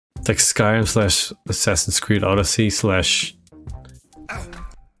It's like Skyrim slash Assassin's Creed Odyssey slash...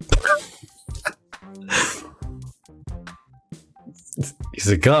 He's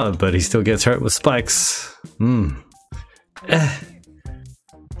a god, but he still gets hurt with spikes. Okay,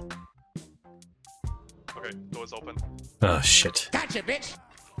 door's open. Oh shit. Gotcha, bitch!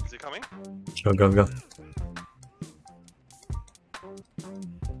 Is he coming? Go, go, go.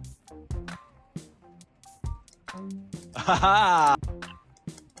 Haha!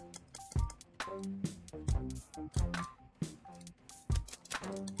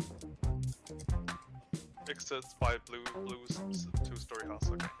 Exits by blue's two-story house.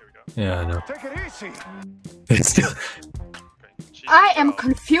 Okay, here we go. Yeah, I know. Take it easy! It's still... Okay, I am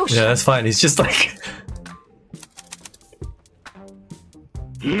confused. Yeah, that's fine. He's just like...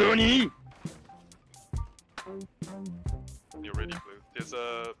 NANI?! You're ready, blue. There's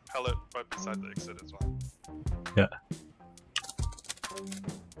a pallet right beside the exit as well. Yeah.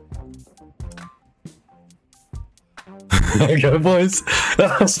 Go, boys.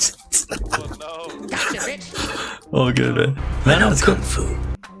 Oh no! Gotcha, bitch! Oh, good, man. No, it's good.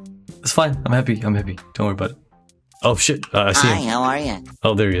 It's fine. I'm happy. I'm happy. Don't worry about it. Oh, shit. I see him. Hi, how are you?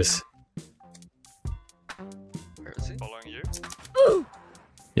 Oh, there he is. Where is he? Following you.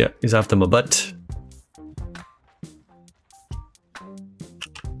 Yeah, he's after my butt.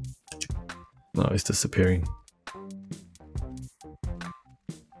 No, he's disappearing.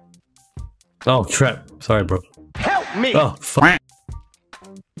 Oh, trap. Sorry, bro. Help me! Oh, fuck.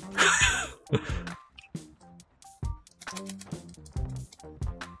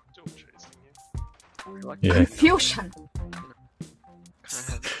 Still chasing you. Like, Yeah. Confusion. kind of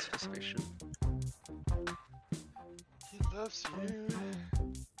have that suspicion. He loves you.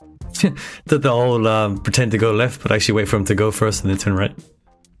 Did the whole pretend to go left, but actually wait for him to go first and then turn right.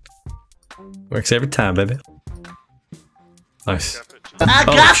 Works every time, baby. Nice. I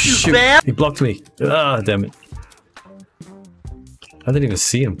Oh, got you, shoot. fam! He blocked me. Ah, damn it. I didn't even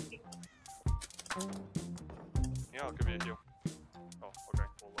see him. Yeah, I'll give you a heal. Oh, okay.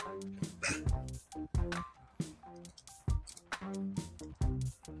 We'll lower.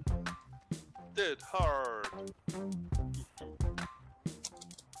 Did hard.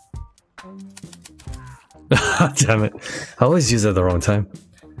 Damn it. I always use it at the wrong time.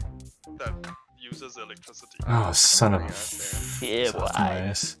 That uses electricity. Oh, son of a... Yeah, Son of my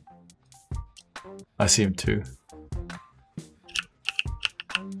ass. I see him too.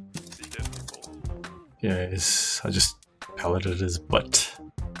 He did. Cool. Yeah, I just pelleted his butt.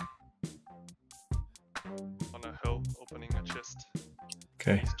 On a hill, opening a chest.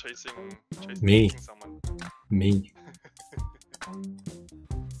 Okay. He's chasing Me. someone. Me.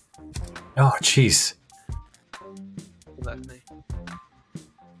 Oh, jeez. He left me.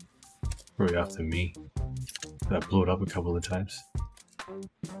 Right after me. That blew it up a couple of times.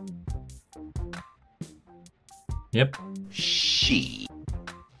 Yep. She.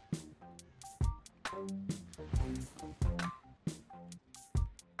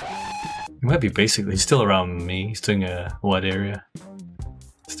 He might be basically still around me. He's doing a wide area.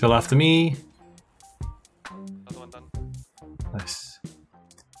 Still after me. Another one done. Nice.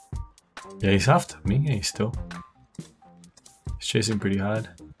 Yeah, he's after me. Yeah, he's still. He's chasing pretty hard.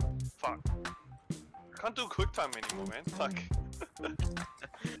 Fuck. Can't do quick time anymore, man. Fuck.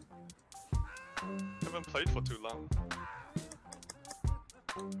 Haven't played for too long.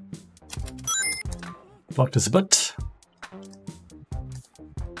 Blocked his butt.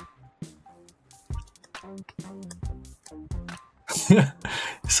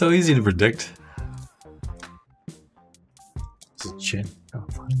 So easy to predict. It's a chin. Oh,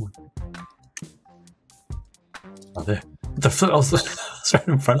 find one. Oh, there. What the flip? I was right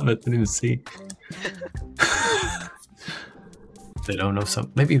in front of it. Didn't even see. They don't know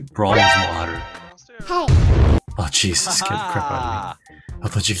some. Maybe brawl is more harder. Downstairs. Hey. Oh, jeez. That scared the crap out of me. I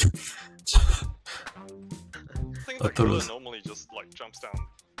thought you. I think I the thought it killer was- normally just like jumps down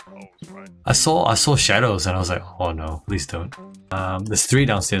holes, right? I saw shadows and I was like, oh no, please don't. There's 3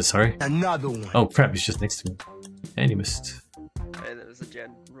 downstairs. Sorry. Another one. Oh crap! He's just next to me, and he missed. Hey, there was a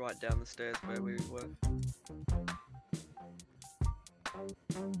gen right down the stairs where we were.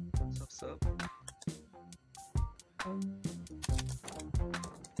 What's up?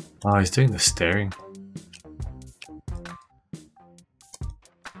 Oh, he's doing the staring.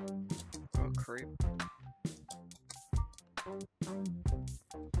 Oh, creep.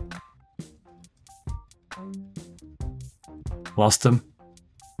 Lost him.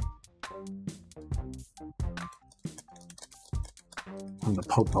 On the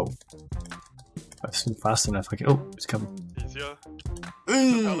popo. That's fast enough. I can. Oh, he's coming. Easier.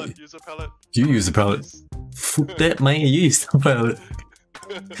 Use a pallet. Use a pallet. You use the pallet. Fuck that, man. You use the pallet.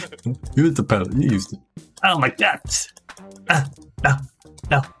 Use the pallet. You used it. Oh my god! Ah, no,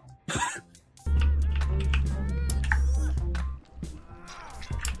 no.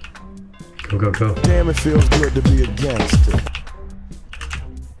 Go, go, go. Damn, it feels good to be a gangster.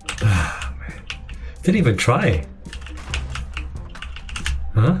 Ah, man. Didn't even try.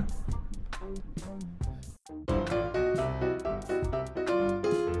 Huh?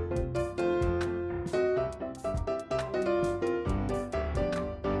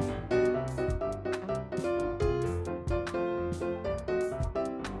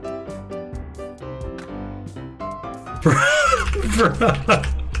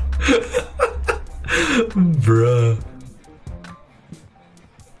 Bruh. Bruh.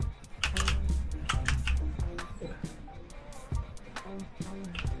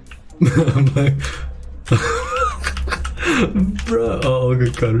 I'm like, bruh. Oh,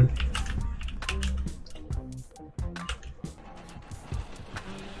 good cutter.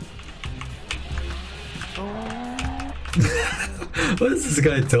 What is this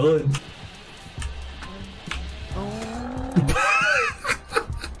guy doing?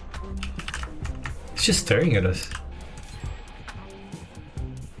 He's just staring at us.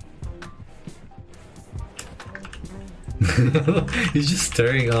 He's just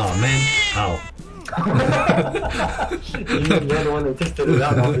staring. Oh man. Ow. You're the one that tested it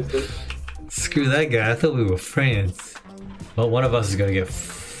out, obviously. Screw that guy. I thought we were friends. Well, one of us is gonna get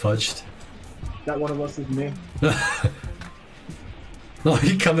fudged. That one of us is me. Oh,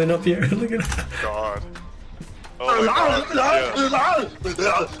 you coming up here? Look at that. God. Oh my god.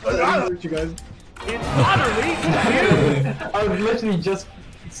 Yeah. You guys. I was literally just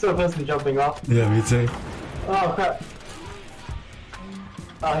so close to jumping off. Yeah, me too. Oh crap.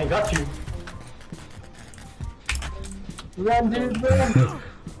 Oh, he got you. Run, dude, run!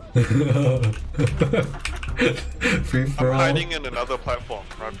 Free for I'm all. hiding in another platform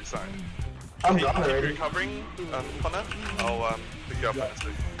right beside. I'm Keep gone already. recovering, Connor. I'll pick you up on the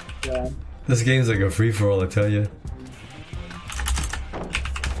stage. Yeah. This game's like a free for all, I tell you.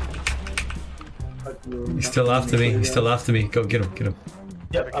 He's still after me. He's still after me. Go get him. Get him.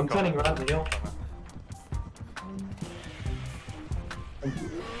 Yep, I'm turning around the hill.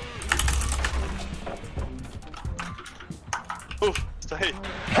 Oof, stay.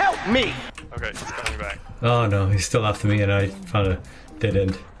 Help me! Okay, he's coming back. Oh no, he's still after me, and I found a dead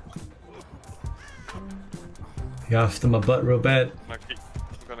end. He after my butt real bad. I'm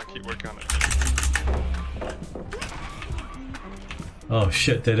gonna keep working on it. Oh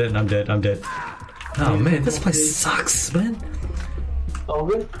shit, dead end. I'm dead. I'm dead. Oh man, this place sucks, man. All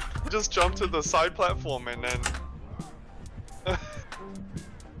good? Just jump to the side platform and then.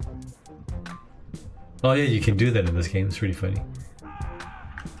 Oh yeah, you can do that in this game. It's pretty funny.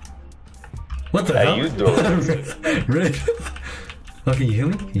 What the How hell? you doing? Red. Oh, can you hear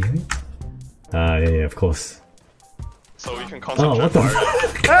me? Can you hear me? Ah, yeah, of course. So we can Oh, concentrate what the fire.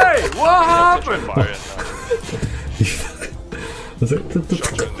 fuck? Hey, what happened? Fire Was it?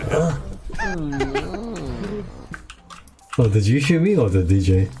 Shot you in the head. Oh, did you hear me or the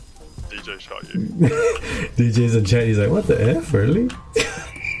DJ? DJ shot you. DJ's in chat. He's like, "What the f, really?"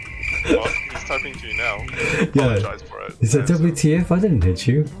 Well, he's typing to you now. Yeah. Apologize for it. He said, "WTF? I didn't hit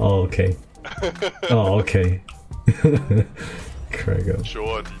you." Oh, okay. Oh, okay. Craigo.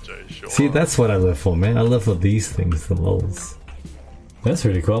 Sure, DJ. Sure. See, that's what I live for, man. I live for these things, the lols. That's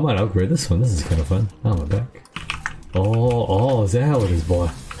really cool. I might upgrade this one. This is kind of fun. Oh, my back. Oh, is that how it is, boy?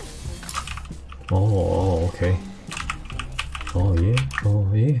 Oh, okay. Oh, yeah. Oh,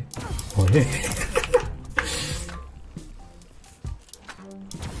 yeah. Oh, yeah.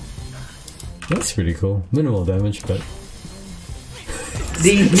 That's pretty cool. Minimal damage, but...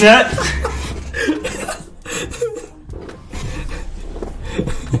 These nuts!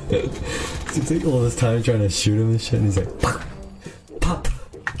 He took all this time trying to shoot him and shit, and he's like, pop! Pop!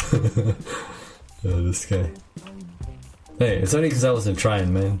 Oh, this guy. Hey, it's only because I wasn't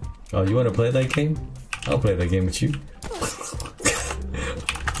trying, man. Oh, you want to play that game? I'll play that game with you.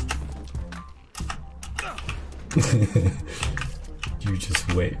 You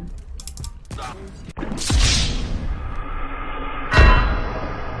just wait.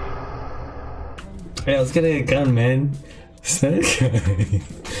 Hey, I was getting a gun, man. Snake guy.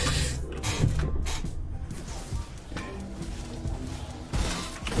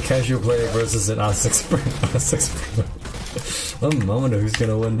 Casual player versus an R6 Pro. R6 Pro. I wonder who's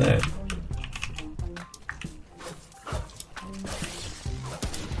gonna win that.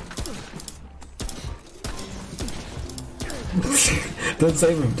 Don't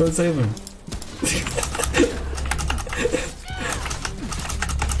save him, don't save him.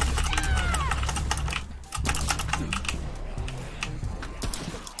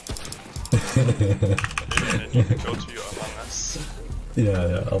 And you can go to your Among Us.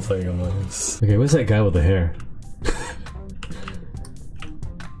 Yeah, I'll play Among Us. Okay, where's that guy with the hair?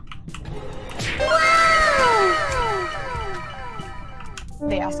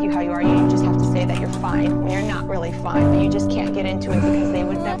 They ask you how you are, you just have to say that you're fine when you're not really fine, but you just can't get into it because they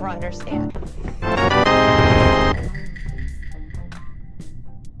would never understand.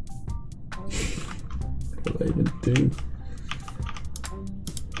 What do I even do?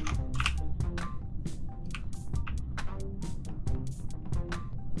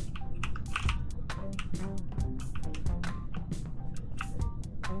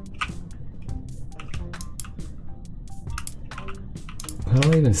 How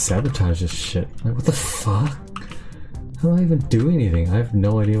do I even sabotage this shit? Like, what the fuck? How do I even do anything? I have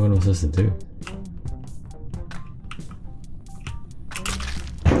no idea what I'm supposed to do.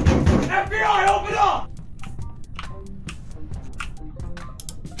 FBI, open up!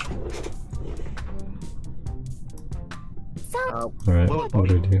 Alright, what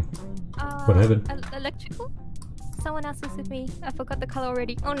do I do? What happened? Electrical? Someone else was with me. I forgot the color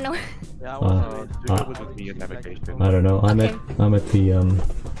already. Oh no. Yeah, I don't know. I'm at the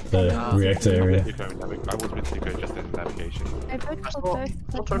reactor area. I was with Nico just in navigation. I voted I for saw both.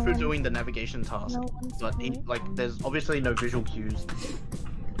 Tofu doing the navigation task, No one's but with me. like there's obviously no visual cues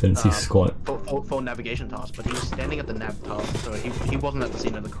Didn't see squat. for navigation task, but he was standing at the nav task, so he wasn't at the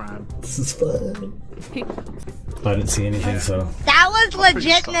scene of the crime. This is fun. I didn't see anything, so. That was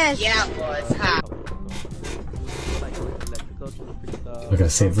legitness. Yeah, it was. Huh? I gotta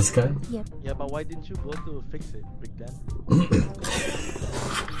save this guy? Yep. Yeah, but why didn't you go to fix it, Big Dan? I'm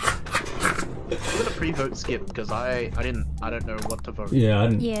gonna pre-vote skip because I don't know what to vote. Yeah, I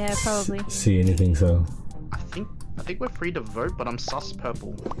didn't Yeah, probably. see anything, so. I think we're free to vote, but I'm sus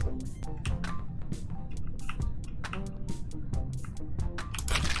purple.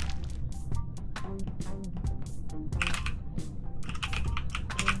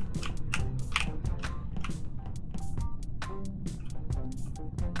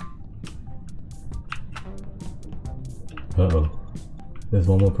 Uh-oh. There's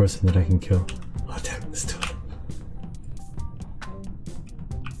one more person that I can kill. Oh damn, let's do it.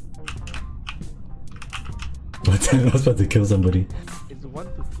 Oh damn, I was about to kill somebody. It's 1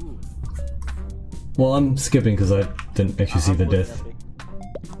 to 2. Well, I'm skipping because I didn't actually see the death.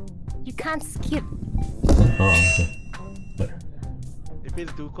 You can't skip. Oh, okay. Better. If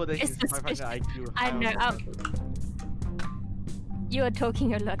it's Duko, then It's he's suspicious. 500 IQ. I know. You are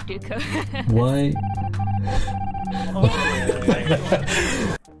talking a lot, Duko. Why?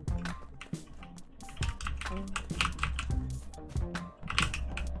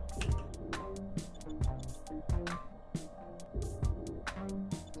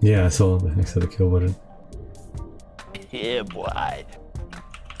 Yeah, I saw it next to the kill button. Yeah, boy.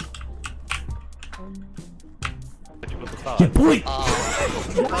 Yeah, boy!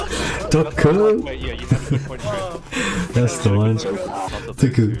 Tuku! That's the one.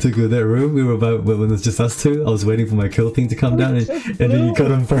 Tuku, that room we were about when it was just us two, I was waiting for my kill thing to come down and then you got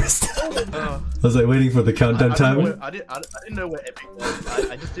him first. I was like waiting for the countdown timer. I didn't know where Epic was.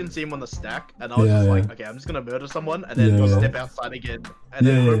 I just didn't see him on the stack, and I was just like, okay, I'm just gonna murder someone and then step outside again, and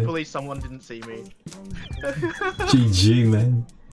then hopefully someone didn't see me. GG, man.